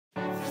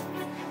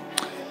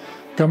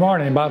Good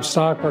morning, Bob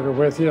Stockberger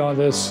with you on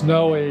this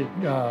snowy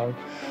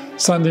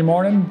Sunday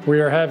morning. We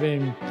are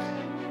having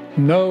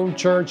no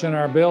church in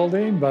our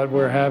building, but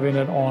we're having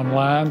it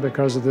online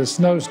because of this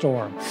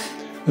snowstorm.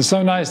 It's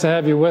so nice to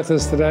have you with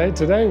us today.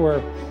 Today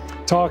we're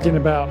talking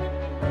about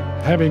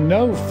having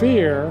no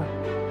fear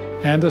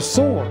and a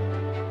sword.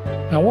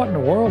 Now what in the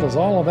world does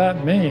all of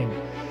that mean?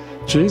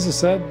 Jesus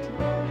said,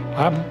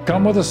 I've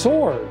come with a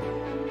sword.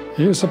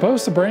 You're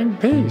supposed to bring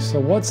peace. So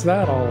what's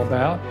that all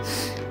about?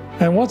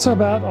 And what's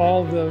about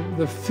all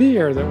the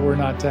fear that we're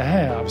not to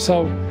have?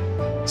 So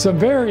some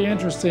very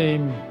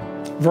interesting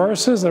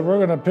verses that we're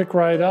going to pick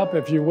right up.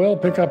 If you will,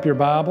 pick up your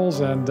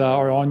Bibles and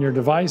or on your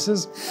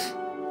devices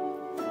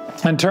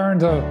and turn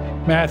to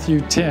Matthew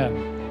 10.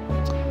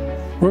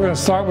 We're going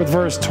to start with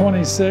verse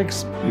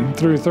 26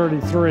 through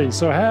 33.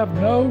 So have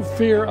no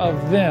fear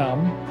of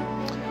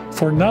them,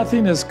 for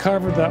nothing is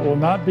covered that will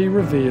not be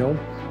revealed,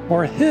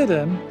 or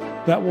hidden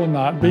that will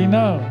not be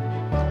known.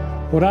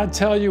 What I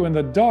tell you in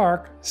the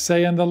dark,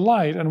 say in the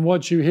light, and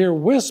what you hear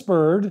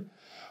whispered,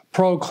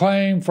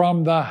 proclaim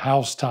from the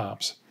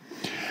housetops.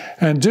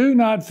 And do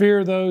not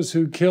fear those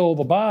who kill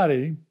the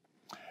body,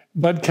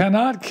 but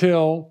cannot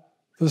kill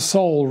the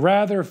soul.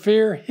 Rather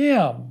fear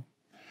him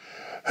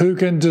who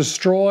can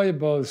destroy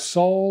both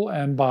soul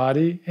and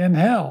body in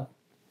hell.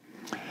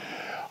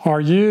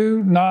 Are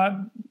two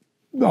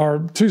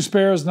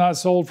sparrows not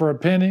sold for a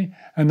penny,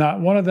 and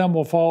not one of them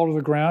will fall to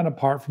the ground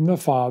apart from the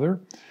Father?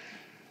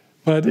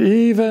 But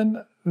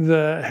even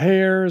the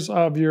hairs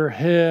of your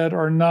head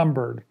are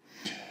numbered.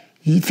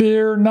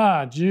 Fear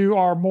not, you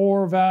are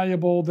more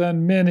valuable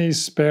than many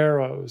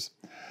sparrows.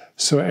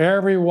 So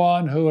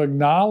everyone who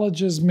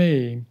acknowledges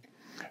me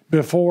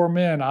before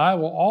men, I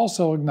will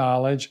also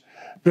acknowledge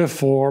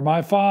before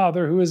my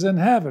Father who is in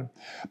heaven.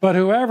 But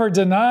whoever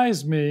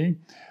denies me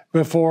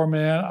before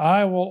men,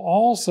 I will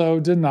also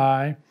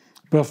deny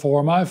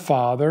before my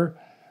Father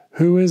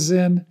who is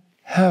in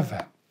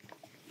heaven.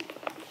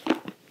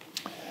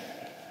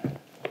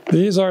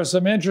 These are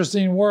some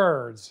interesting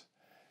words,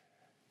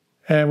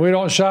 and we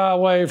don't shy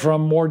away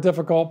from more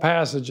difficult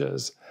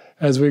passages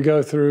as we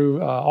go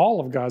through all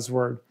of God's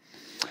Word.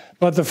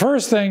 But the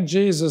first thing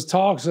Jesus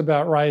talks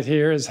about right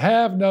here is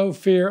have no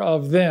fear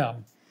of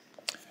them.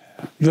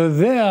 The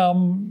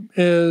them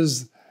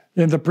is,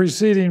 in the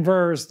preceding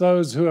verse,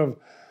 those who have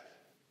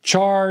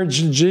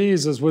charged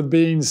Jesus with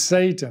being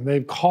Satan.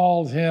 They've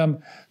called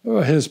him,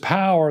 his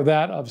power,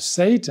 that of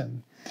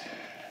Satan.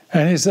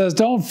 And he says,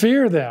 don't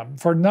fear them,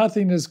 for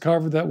nothing is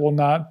covered that will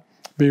not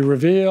be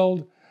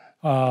revealed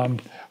or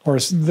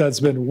that's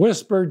been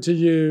whispered to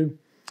you,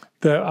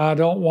 that I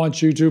don't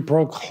want you to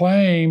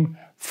proclaim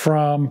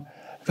from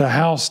the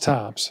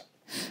housetops.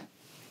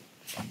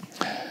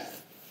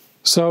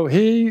 So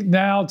he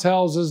now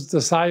tells his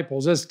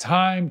disciples, it's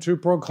time to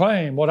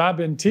proclaim what I've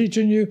been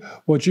teaching you,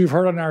 what you've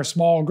heard in our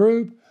small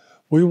group.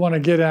 We want to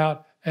get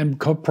out and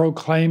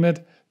proclaim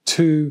it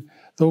to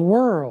the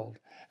world.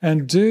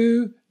 And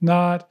do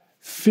not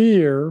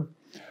fear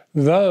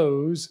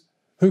those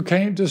who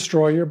can't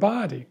destroy your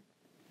body.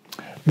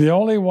 The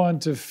only one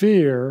to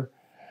fear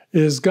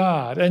is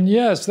God. And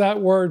yes, that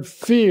word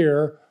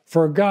fear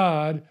for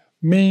God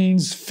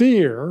means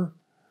fear.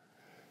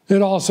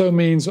 It also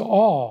means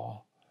awe.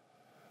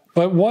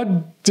 But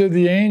what did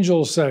the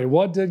angels say?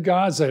 What did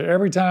God say?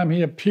 Every time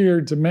he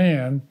appeared to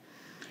man,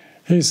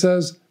 he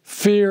says,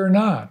 fear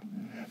not.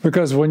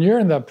 Because when you're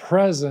in the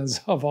presence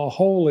of a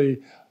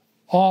holy,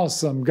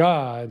 awesome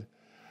God,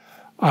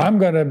 I'm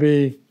going to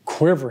be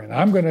quivering.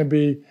 I'm going to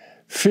be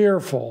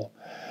fearful.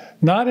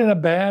 Not in a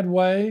bad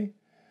way,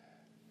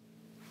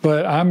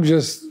 but I'm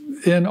just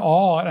in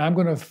awe, and I'm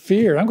going to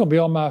fear. I'm going to be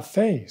on my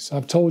face.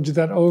 I've told you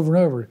that over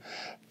and over.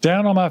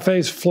 Down on my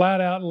face,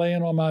 flat out,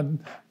 laying on my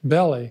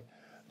belly.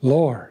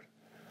 Lord,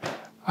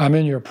 I'm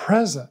in your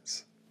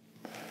presence.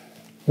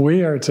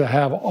 We are to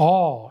have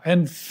awe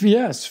and,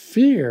 yes,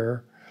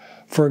 fear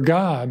for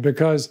God,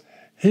 because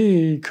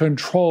he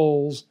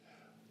controls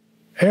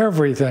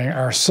everything,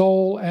 our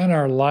soul and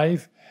our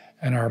life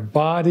and our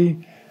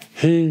body.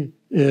 He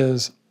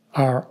is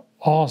our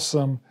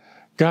awesome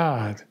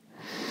God.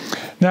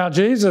 Now,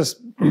 Jesus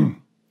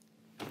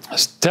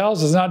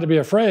tells us not to be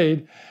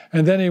afraid,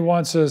 and then he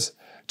wants us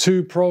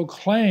to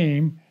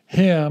proclaim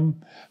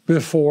him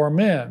before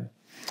men.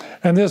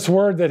 And this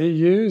word that he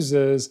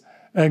uses,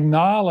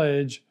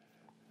 acknowledge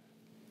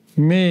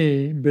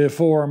me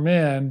before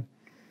men,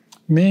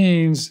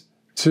 means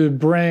to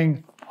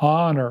bring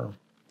honor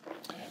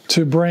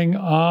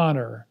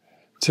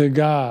to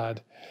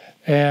God.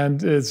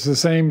 And it's the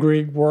same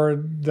Greek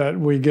word that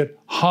we get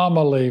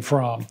homily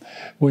from.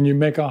 When you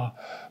make a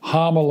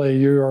homily,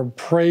 you are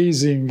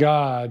praising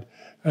God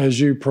as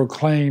you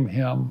proclaim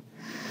him.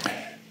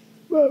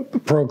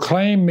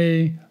 Proclaim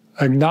me,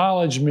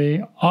 acknowledge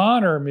me,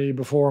 honor me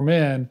before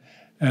men,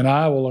 and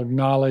I will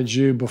acknowledge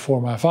you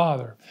before my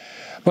Father.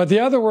 But the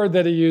other word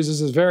that he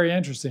uses is very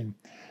interesting.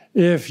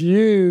 If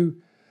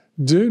you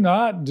do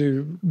not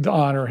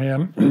honor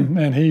him,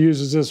 and he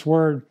uses this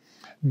word,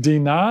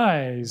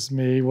 denies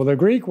me. Well, the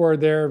Greek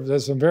word there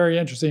has some very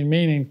interesting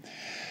meaning.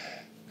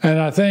 And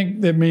I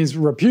think it means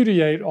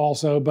repudiate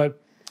also,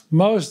 but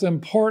most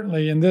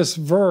importantly in this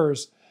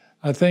verse,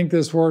 I think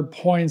this word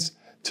points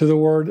to the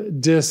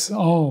word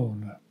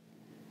disown.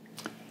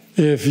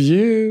 If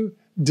you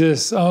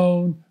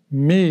disown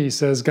me,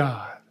 says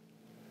God,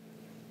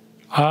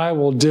 I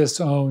will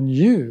disown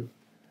you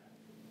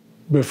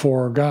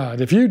before God.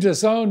 If you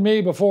disown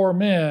me before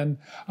men,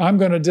 I'm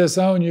going to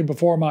disown you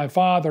before my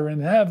Father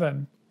in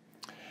heaven.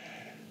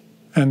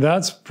 And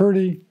that's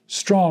pretty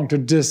strong, to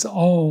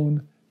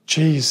disown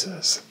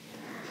Jesus.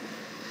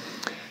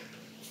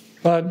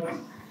 But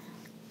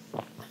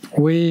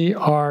we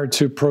are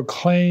to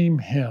proclaim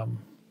him.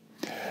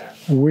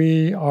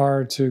 We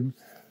are to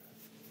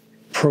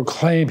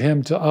proclaim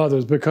him to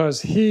others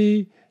because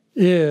he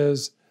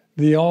is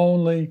the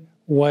only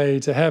way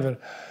to heaven.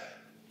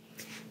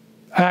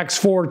 Acts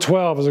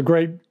 4:12 is a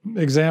great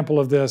example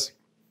of this.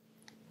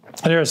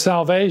 There is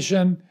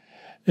salvation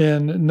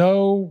in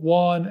no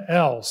one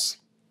else,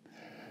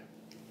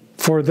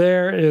 for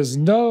there is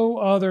no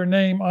other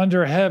name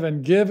under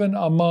heaven given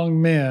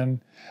among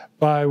men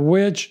by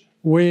which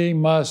we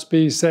must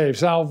be saved.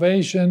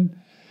 Salvation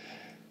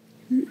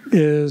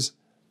is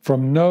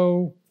from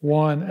no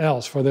one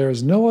else, for there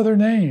is no other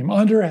name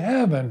under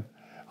heaven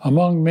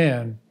among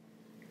men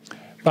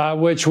by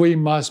which we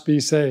must be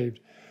saved.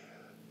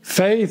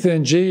 Faith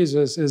in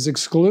Jesus is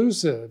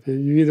exclusive.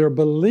 You either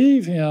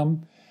believe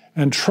him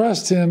and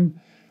trust him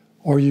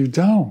or you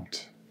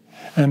don't.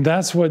 And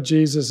that's what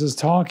Jesus is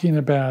talking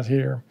about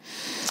here.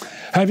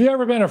 Have you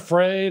ever been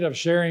afraid of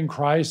sharing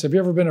Christ? Have you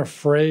ever been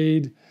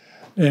afraid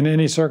in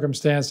any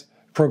circumstance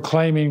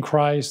proclaiming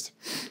Christ?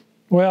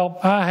 Well,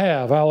 I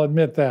have. I'll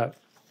admit that.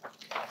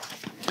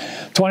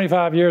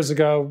 25 years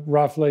ago,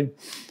 roughly,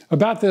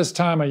 about this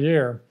time of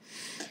year,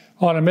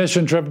 on a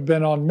mission trip, I've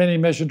been on many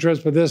mission trips,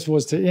 but this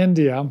was to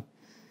India.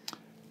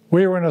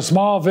 We were in a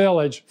small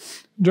village.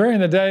 During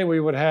the day, we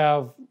would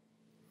have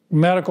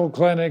medical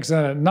clinics,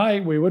 and at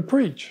night, we would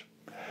preach.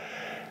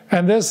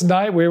 And this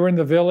night, we were in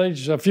the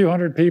village. A few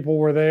hundred people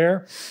were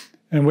there,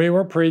 and we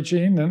were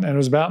preaching, and it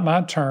was about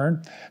my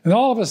turn. And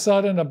all of a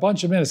sudden, a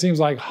bunch of men, it seems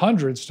like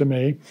hundreds to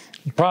me,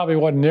 probably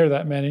wasn't near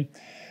that many,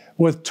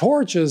 with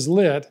torches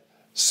lit,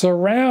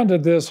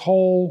 surrounded this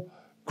whole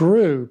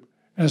group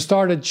and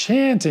started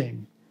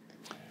chanting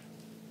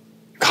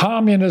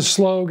communist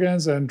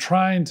slogans and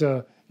trying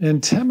to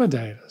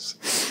intimidate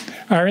us.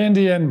 Our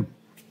Indian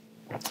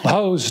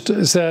host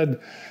said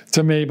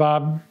to me,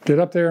 Bob, get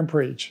up there and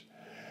preach.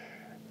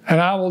 And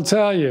I will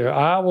tell you,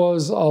 I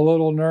was a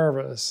little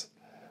nervous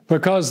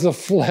because the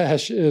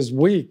flesh is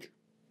weak,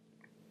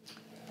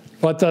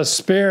 but the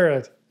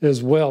Spirit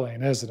is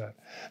willing, isn't it?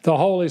 The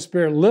Holy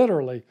Spirit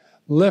literally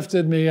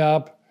lifted me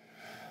up,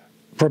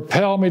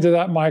 propelled me to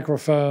that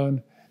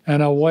microphone,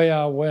 and away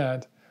I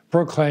went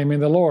proclaiming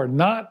the Lord.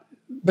 Not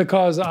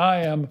because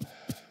I am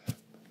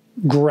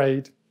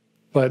great,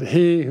 but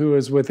he who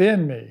is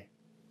within me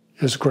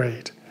is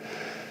great.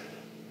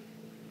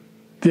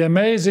 The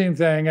amazing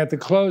thing, at the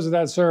close of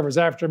that service,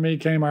 after me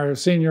came our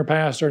senior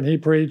pastor and he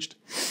preached.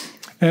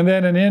 And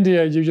then in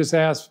India, you just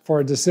asked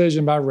for a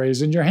decision by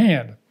raising your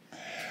hand.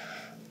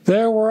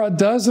 There were a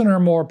dozen or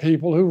more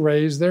people who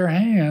raised their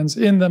hands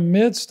in the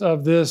midst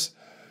of this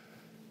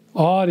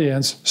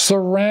audience,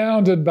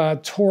 surrounded by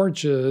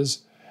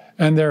torches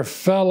and their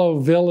fellow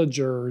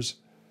villagers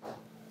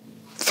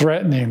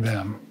threatening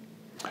them.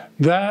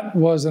 That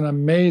was an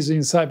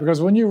amazing sight,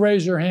 because when you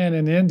raise your hand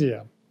in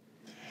India,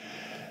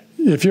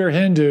 if you're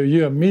Hindu,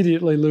 you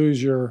immediately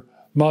lose your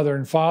mother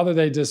and father.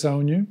 They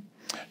disown you.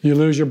 You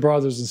lose your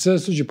brothers and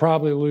sisters. You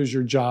probably lose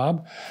your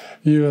job.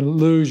 You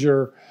lose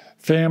your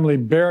family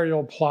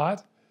burial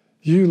plot.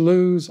 You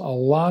lose a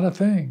lot of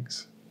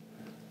things.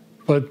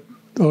 But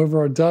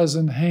over a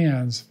dozen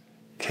hands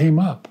came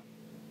up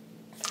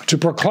to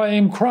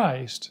proclaim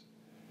Christ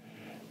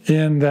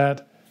in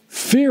that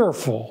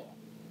fearful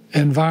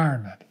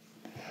environment.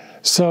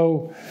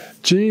 So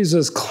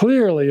Jesus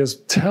clearly is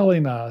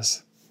telling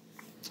us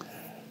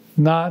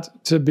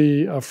not to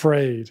be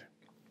afraid.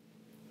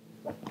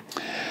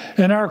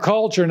 In our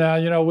culture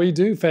now, we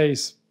do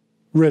face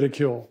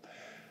ridicule.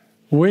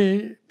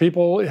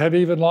 People have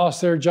even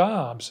lost their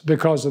jobs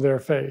because of their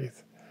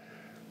faith.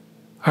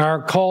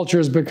 Our culture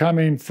is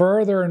becoming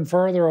further and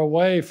further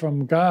away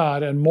from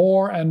God and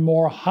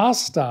more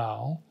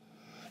hostile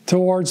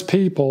towards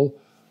people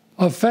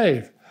of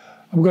faith.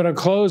 I'm going to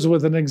close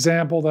with an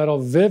example that'll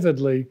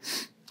vividly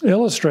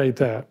illustrate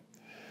that.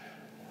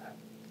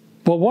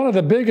 But one of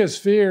the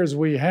biggest fears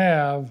we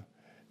have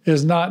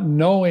is not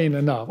knowing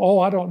enough. Oh,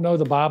 I don't know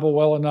the Bible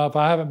well enough.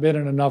 I haven't been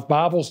in enough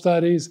Bible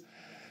studies.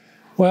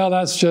 Well,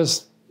 that's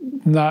just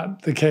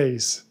not the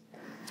case.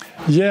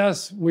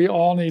 Yes, we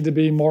all need to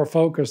be more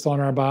focused on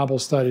our Bible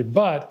study,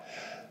 but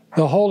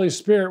the Holy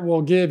Spirit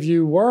will give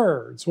you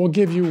words. Will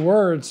give you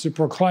words to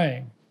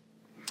proclaim.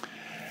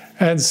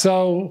 And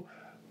so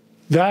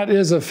that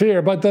is a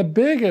fear. But the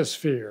biggest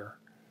fear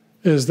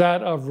is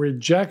that of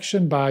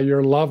rejection by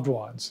your loved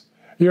ones,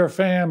 your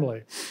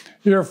family,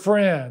 your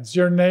friends,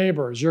 your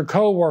neighbors, your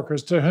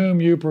co-workers to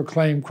whom you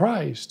proclaim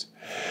Christ.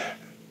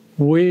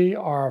 We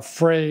are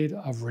afraid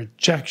of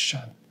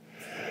rejection.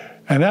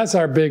 And that's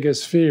our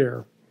biggest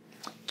fear.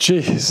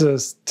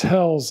 Jesus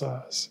tells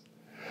us,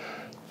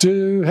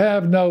 do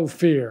have no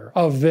fear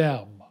of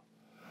them.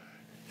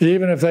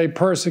 Even if they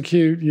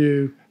persecute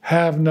you,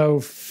 have no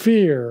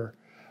fear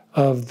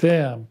of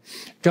them.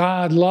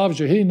 God loves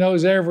you. He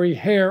knows every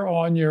hair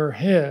on your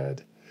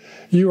head.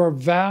 You are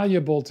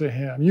valuable to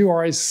him. You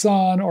are a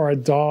son or a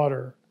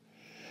daughter.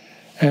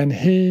 And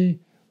he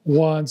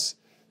wants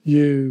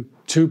you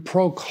to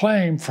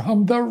proclaim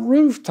from the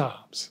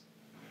rooftops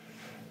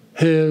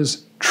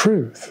his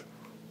truth.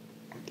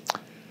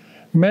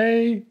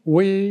 May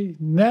we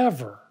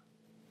never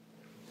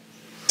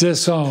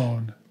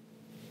disown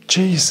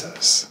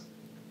Jesus.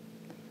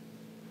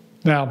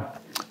 Now,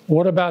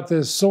 what about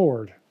this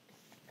sword?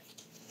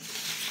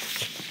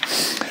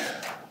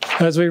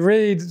 As we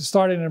read,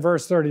 starting in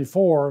verse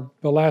 34,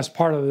 the last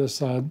part of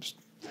this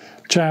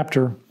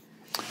chapter,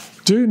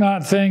 do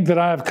not think that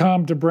I have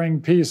come to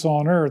bring peace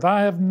on earth.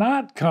 I have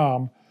not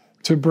come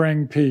to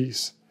bring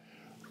peace,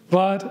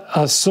 but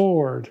a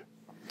sword.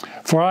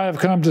 For I have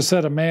come to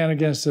set a man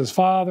against his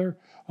father,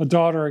 a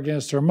daughter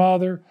against her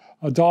mother,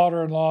 a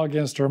daughter-in-law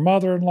against her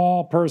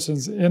mother-in-law. A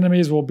person's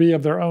enemies will be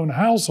of their own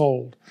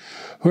household.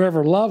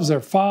 Whoever loves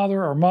their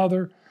father or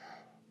mother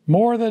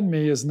more than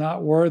me is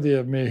not worthy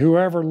of me.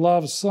 Whoever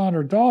loves son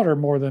or daughter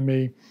more than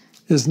me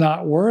is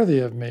not worthy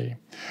of me.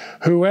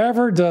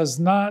 Whoever does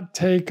not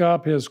take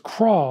up his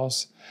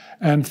cross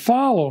and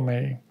follow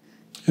me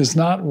is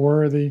not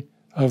worthy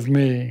of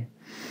me.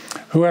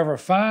 Whoever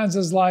finds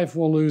his life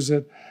will lose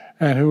it,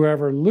 and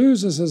whoever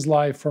loses his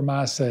life for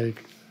my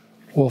sake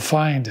will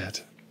find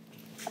it.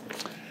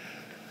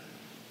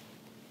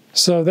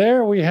 So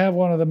there we have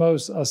one of the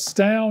most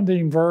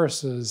astounding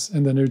verses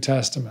in the New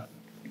Testament,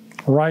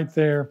 right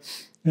there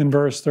in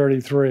verse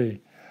 33.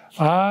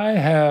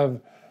 Do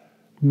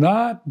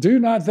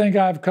not think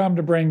I've come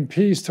to bring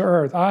peace to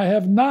earth. I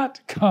have not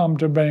come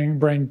to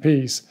bring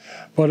peace,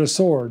 but a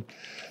sword.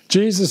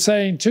 Jesus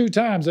saying 2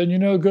 times, and you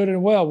know good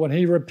and well, when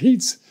he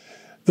repeats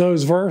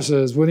those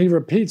verses, when he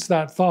repeats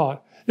that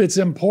thought, it's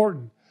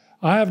important.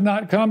 I have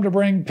not come to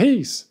bring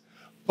peace,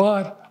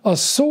 but a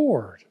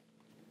sword.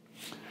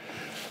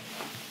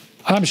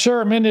 I'm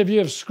sure many of you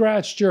have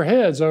scratched your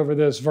heads over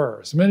this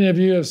verse. Many of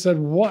you have said,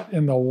 what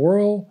in the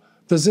world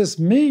does this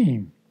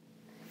mean?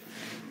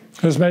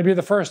 This may be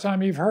the first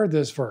time you've heard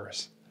this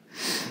verse.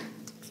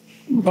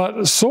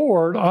 But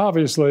sword,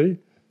 obviously,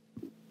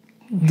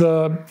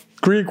 the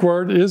Greek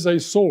word is a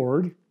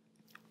sword.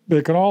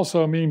 It can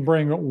also mean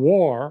bring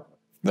war.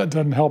 That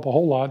doesn't help a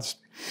whole lot.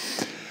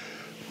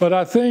 But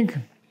I think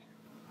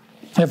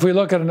if we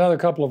look at another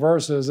couple of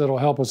verses, it'll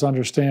help us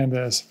understand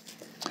this.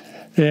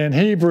 In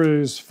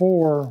Hebrews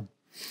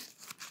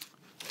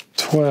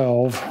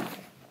 4:12,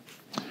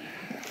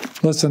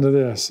 listen to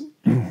this.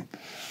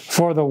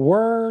 For the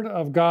word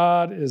of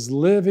God is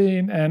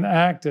living and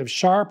active,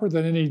 sharper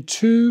than any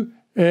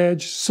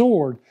two-edged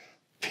sword,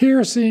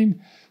 piercing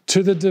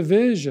to the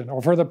division,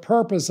 or for the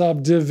purpose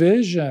of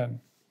division,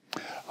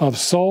 of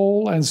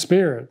soul and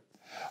spirit,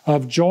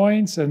 of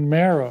joints and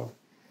marrow,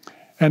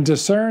 and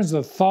discerns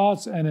the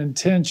thoughts and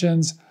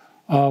intentions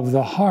of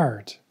the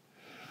heart.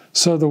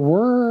 So the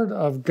word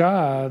of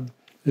God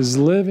is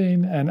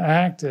living and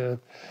active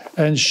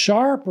and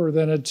sharper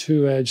than a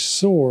two-edged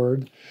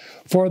sword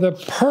for the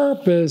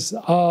purpose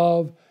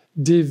of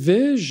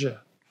division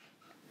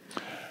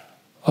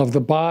of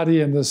the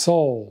body and the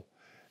soul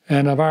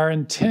and of our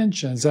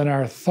intentions and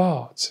our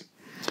thoughts.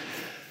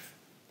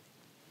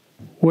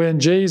 When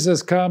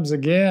Jesus comes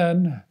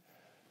again,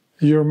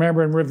 you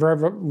remember in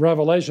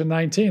Revelation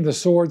 19, the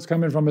sword's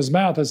coming from his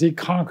mouth as he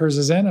conquers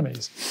his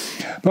enemies.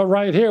 But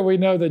right here, we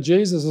know that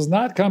Jesus is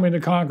not coming to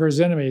conquer his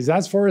enemies.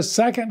 That's for his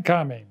second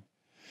coming.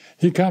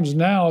 He comes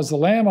now as the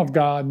Lamb of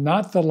God,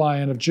 not the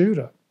Lion of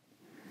Judah,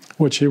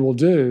 which he will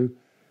do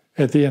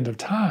at the end of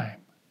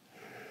time.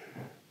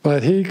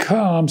 But he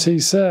comes, he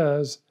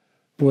says,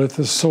 with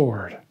the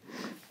sword.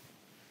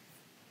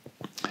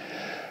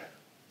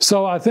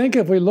 So I think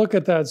if we look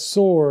at that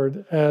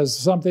sword as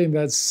something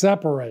that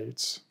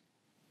separates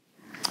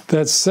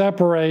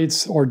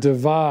or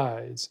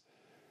divides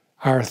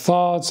our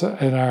thoughts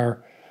and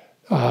our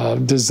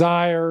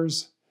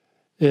desires,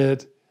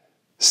 it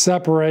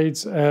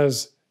separates,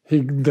 as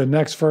the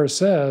next verse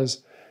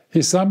says,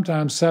 he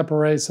sometimes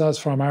separates us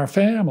from our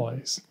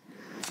families.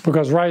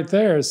 Because right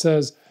there it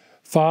says,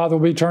 father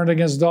will be turned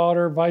against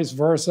daughter, vice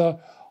versa.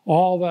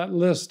 All that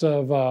list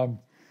of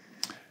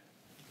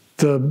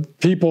the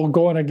people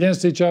going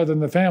against each other in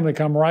the family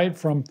come right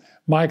from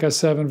Micah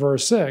 7,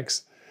 verse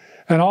 6.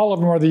 And all of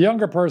them are the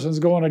younger persons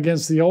going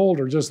against the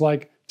older, just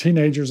like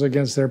teenagers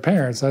against their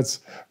parents. That's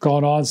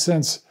gone on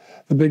since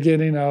the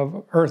beginning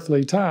of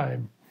earthly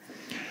time.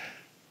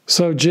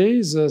 So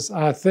Jesus,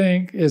 I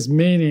think, is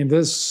meaning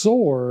this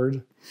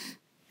sword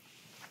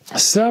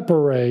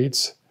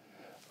separates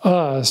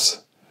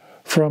us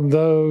from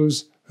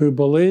those who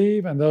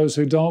believe and those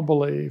who don't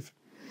believe.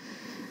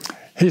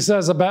 He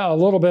says a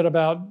little bit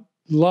about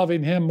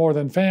loving him more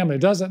than family.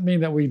 It doesn't mean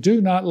that we do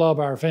not love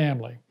our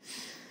family.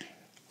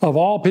 Of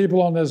all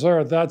people on this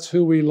earth, that's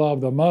who we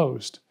love the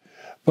most.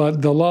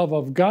 But the love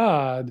of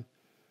God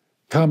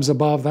comes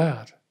above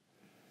that.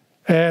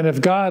 And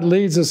if God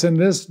leads us in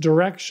this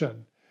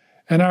direction,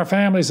 and our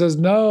family says,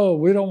 no,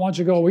 we don't want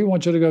you to go, we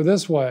want you to go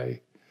this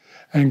way,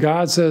 and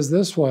God says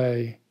this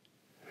way,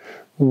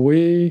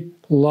 we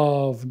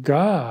love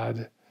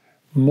God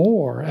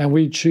more, and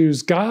we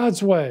choose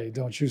God's way,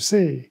 don't you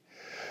see?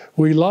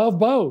 We love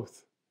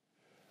both,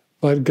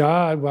 but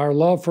God, our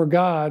love for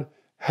God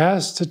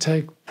has to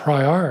take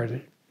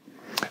priority.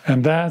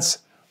 And that's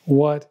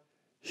what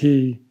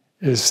he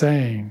is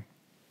saying.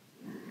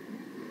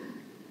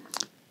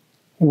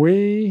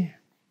 We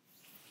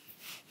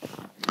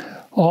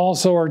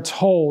also are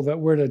told that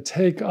we're to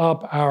take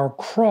up our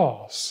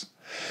cross.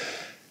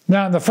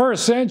 Now, in the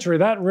first century,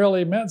 that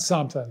really meant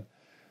something.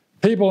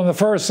 People in the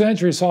first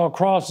century saw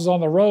crosses on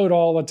the road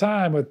all the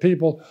time with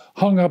people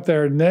hung up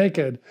there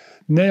naked,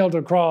 nailed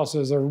to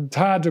crosses or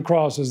tied to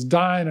crosses,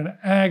 dying an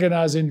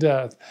agonizing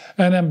death,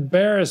 an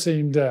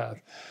embarrassing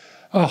death,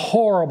 a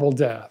horrible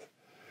death.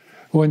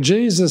 When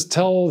Jesus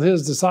told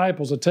his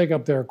disciples to take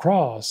up their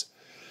cross,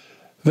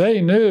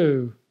 they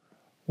knew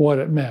what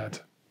it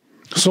meant.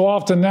 So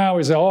often now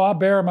we say, oh, I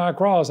bear my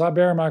cross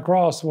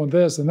with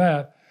this and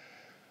that.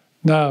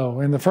 No,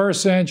 in the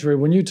first century,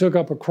 when you took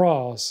up a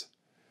cross,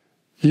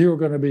 you were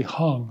going to be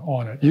hung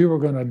on it. You were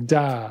going to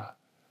die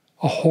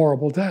a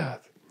horrible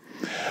death.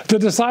 The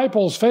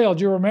disciples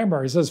failed, you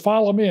remember. He says,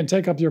 follow me and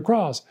take up your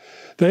cross.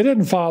 They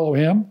didn't follow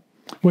him.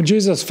 When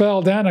Jesus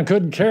fell down and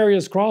couldn't carry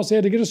his cross, he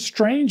had to get a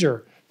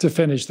stranger to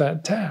finish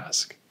that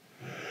task.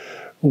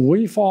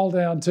 We fall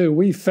down too.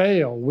 We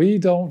fail. We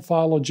don't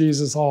follow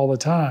Jesus all the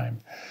time.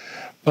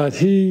 But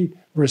he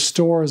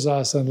restores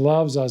us and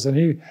loves us, and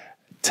he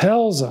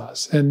tells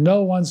us in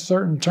no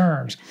uncertain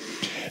terms,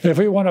 if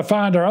we want to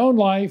find our own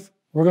life,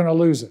 we're going to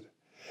lose it.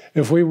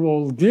 If we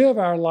will give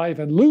our life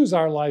and lose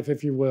our life,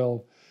 if you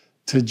will,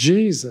 to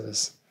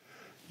Jesus,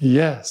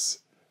 yes,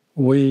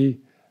 we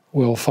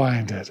will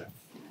find it.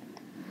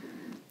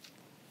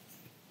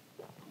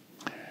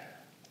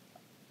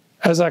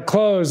 As I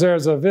close,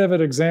 there's a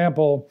vivid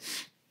example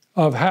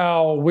of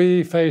how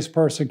we face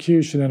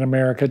persecution in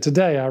America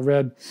today. I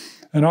read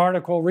an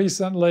article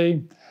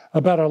recently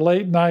about a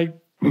late night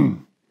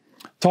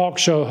talk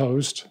show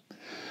host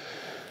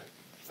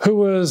who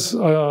was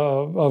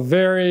a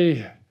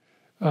very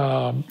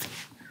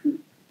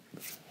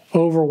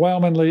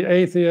overwhelmingly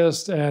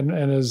atheist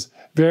and is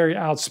very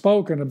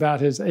outspoken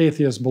about his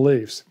atheist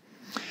beliefs.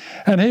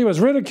 And he was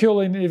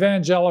ridiculing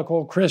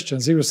evangelical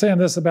Christians. He was saying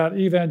this about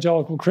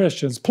evangelical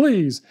Christians.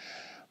 Please,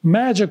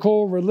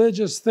 magical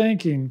religious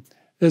thinking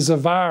is a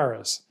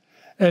virus.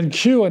 And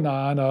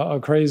QAnon, a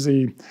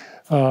crazy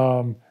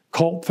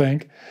cult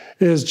think,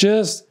 is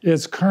just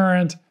its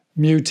current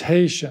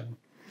mutation.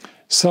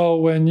 So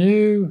when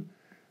you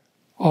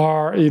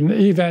are an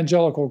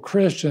evangelical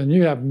Christian,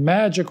 you have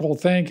magical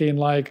thinking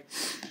like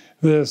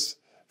this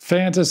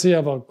fantasy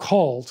of a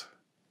cult.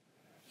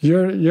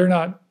 You're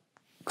not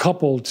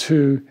coupled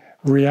to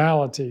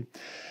reality.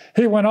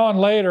 He went on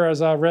later,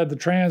 as I read the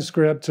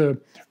transcript, to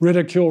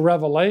ridicule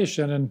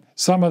Revelation and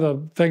some of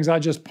the things I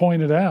just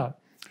pointed out.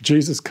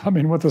 Jesus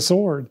coming with a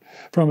sword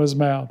from his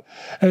mouth.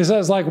 And he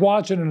says, like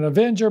watching an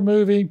Avenger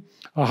movie,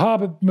 a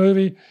Hobbit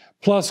movie,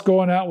 plus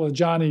going out with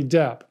Johnny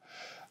Depp.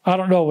 I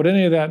don't know what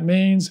any of that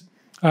means.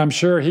 I'm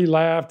sure he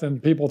laughed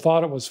and people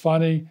thought it was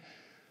funny,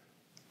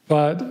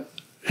 but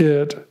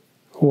it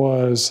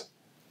was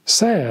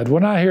sad.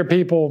 When I hear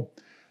people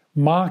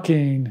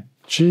mocking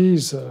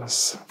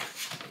Jesus,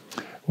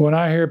 when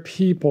I hear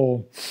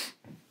people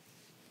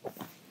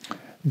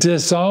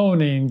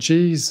disowning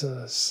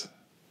Jesus,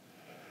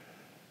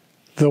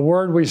 the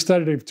word we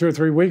studied 2 or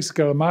 3 weeks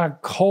ago, my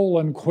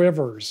colon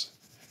quivers,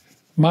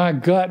 my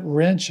gut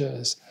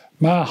wrenches,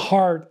 my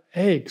heart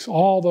aches.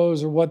 All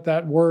those are what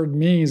that word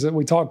means that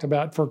we talked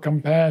about for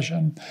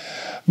compassion.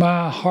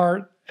 My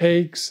heart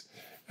aches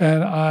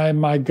and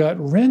my gut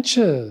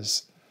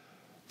wrenches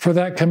for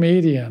that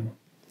comedian,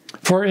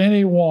 for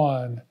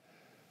anyone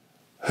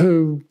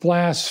who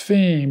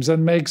blasphemes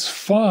and makes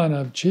fun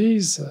of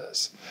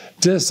Jesus,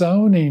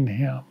 disowning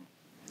him.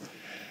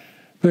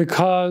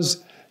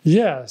 Because,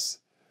 yes,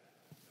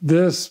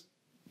 this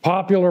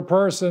popular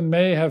person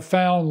may have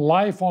found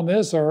life on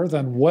this earth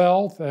and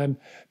wealth and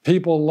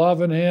people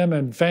loving him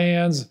and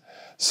fans,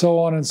 so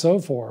on and so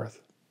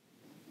forth.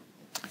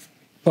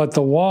 But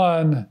the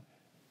one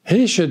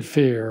he should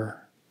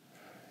fear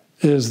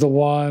is the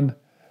one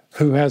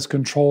who has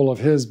control of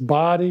his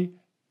body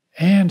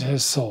and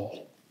his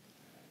soul.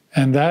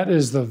 And that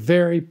is the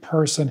very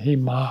person he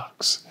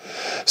mocks.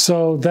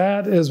 So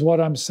that is what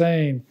I'm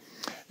saying.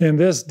 In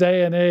this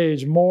day and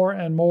age, more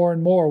and more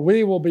and more,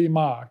 we will be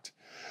mocked.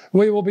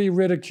 We will be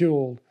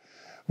ridiculed.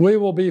 We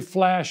will be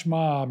flash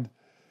mobbed.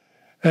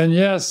 And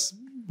yes,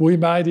 we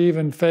might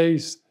even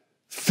face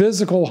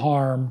physical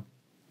harm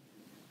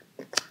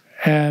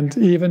and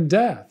even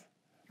death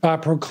by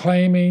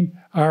proclaiming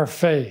our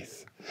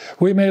faith.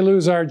 We may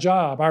lose our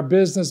job. Our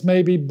business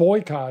may be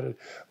boycotted.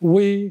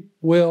 We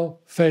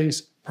will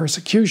face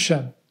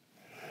persecution.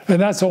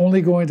 And that's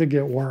only going to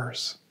get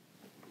worse.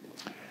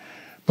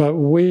 But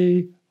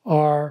we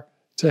are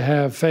to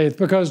have faith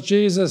because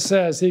Jesus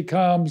says he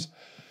comes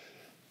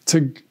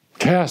to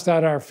cast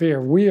out our fear.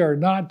 We are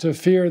not to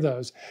fear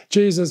those.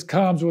 Jesus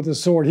comes with a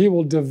sword. He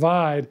will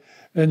divide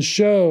and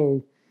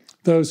show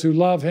those who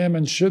love him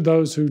and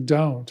those who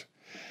don't.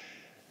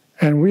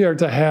 And we are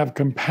to have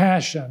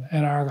compassion,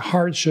 and our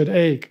heart should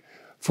ache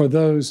for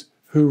those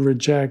who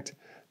reject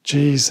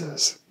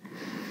Jesus.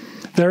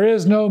 There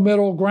is no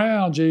middle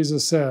ground,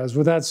 Jesus says.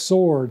 With that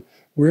sword,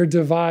 we're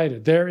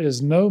divided. There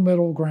is no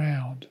middle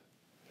ground.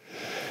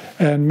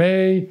 And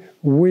may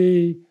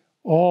we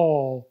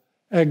all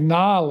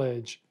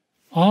acknowledge,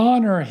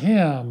 honor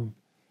him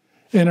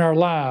in our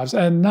lives,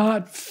 and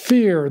not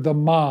fear the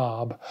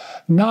mob,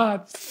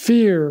 not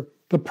fear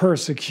the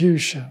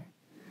persecution,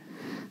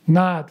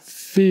 not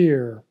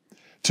fear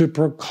to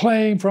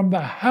proclaim from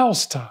the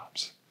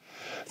housetops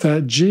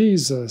that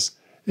Jesus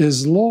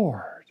is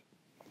Lord.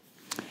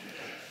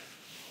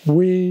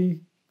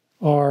 We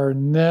are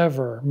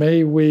never,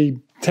 may we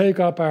take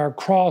up our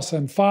cross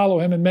and follow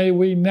him, and may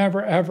we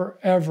never, ever,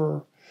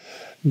 ever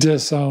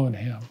disown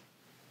him.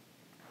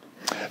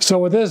 So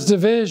with this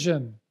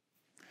division,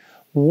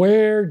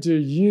 where do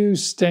you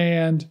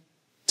stand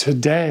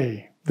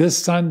today, this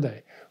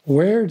Sunday?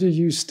 Where do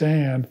you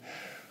stand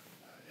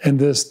in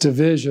this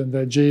division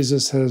that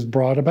Jesus has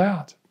brought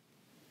about?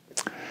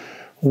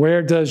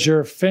 Where does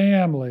your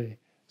family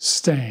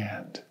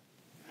stand?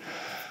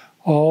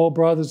 Oh,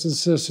 brothers and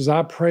sisters,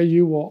 I pray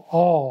you will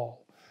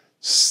all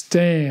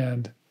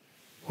stand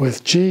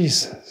with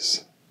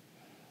Jesus.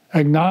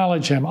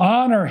 Acknowledge him,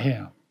 honor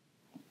him,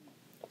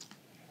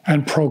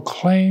 and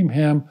proclaim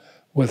him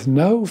with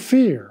no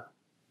fear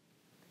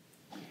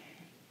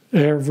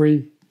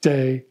every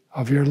day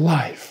of your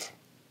life.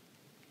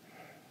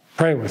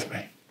 Pray with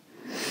me.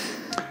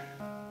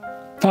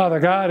 Father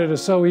God, it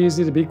is so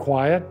easy to be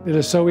quiet. It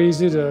is so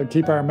easy to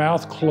keep our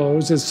mouth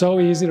closed. It's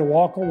so easy to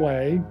walk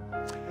away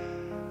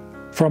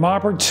from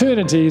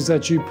opportunities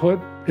that you put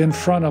in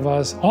front of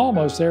us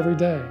almost every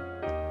day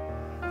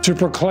to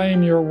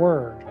proclaim your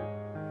word.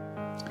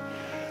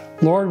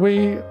 Lord,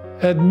 we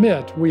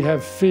admit we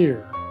have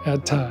fear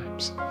at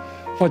times,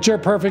 but your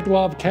perfect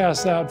love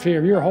casts out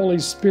fear. Your Holy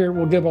Spirit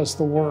will give us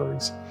the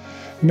words.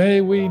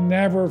 May we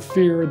never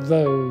fear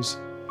those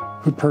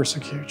who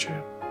persecute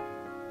you.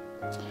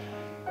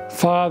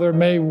 Father,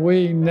 may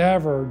we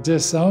never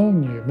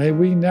disown you. May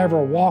we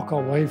never walk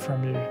away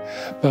from you,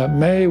 but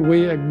may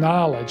we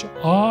acknowledge,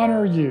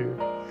 honor you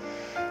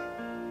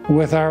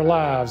with our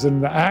lives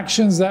and the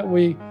actions that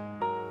we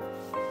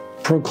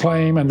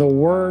proclaim and the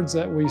words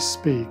that we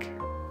speak.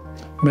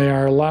 May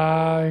our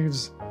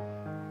lives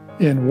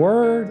in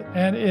word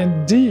and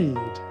in deed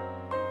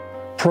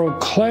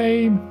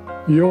proclaim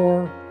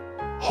your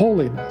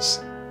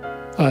holiness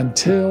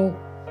until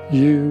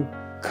you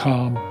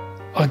come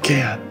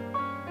again.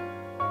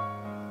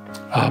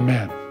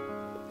 Amen.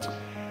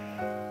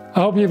 I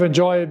hope you've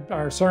enjoyed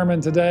our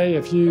sermon today.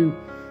 If you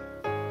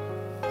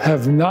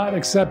have not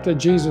accepted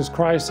Jesus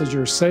Christ as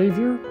your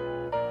Savior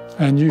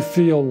and you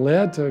feel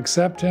led to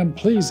accept him,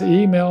 please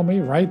email me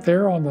right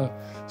there on the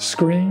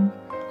screen.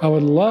 I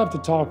would love to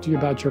talk to you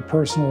about your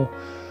personal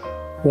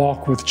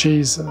walk with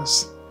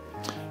Jesus.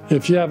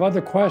 If you have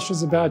other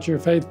questions about your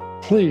faith,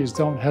 please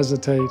don't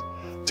hesitate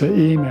to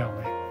email me.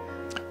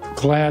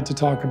 Glad to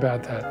talk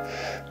about that.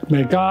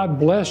 May God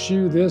bless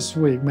you this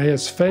week. May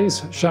his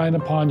face shine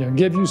upon you and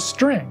give you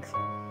strength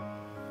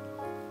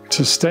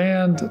to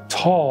stand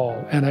tall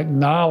and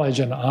acknowledge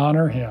and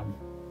honor him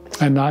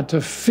and not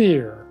to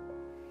fear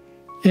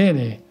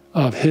any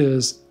of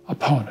his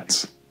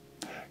opponents.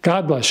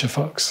 God bless you,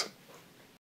 folks.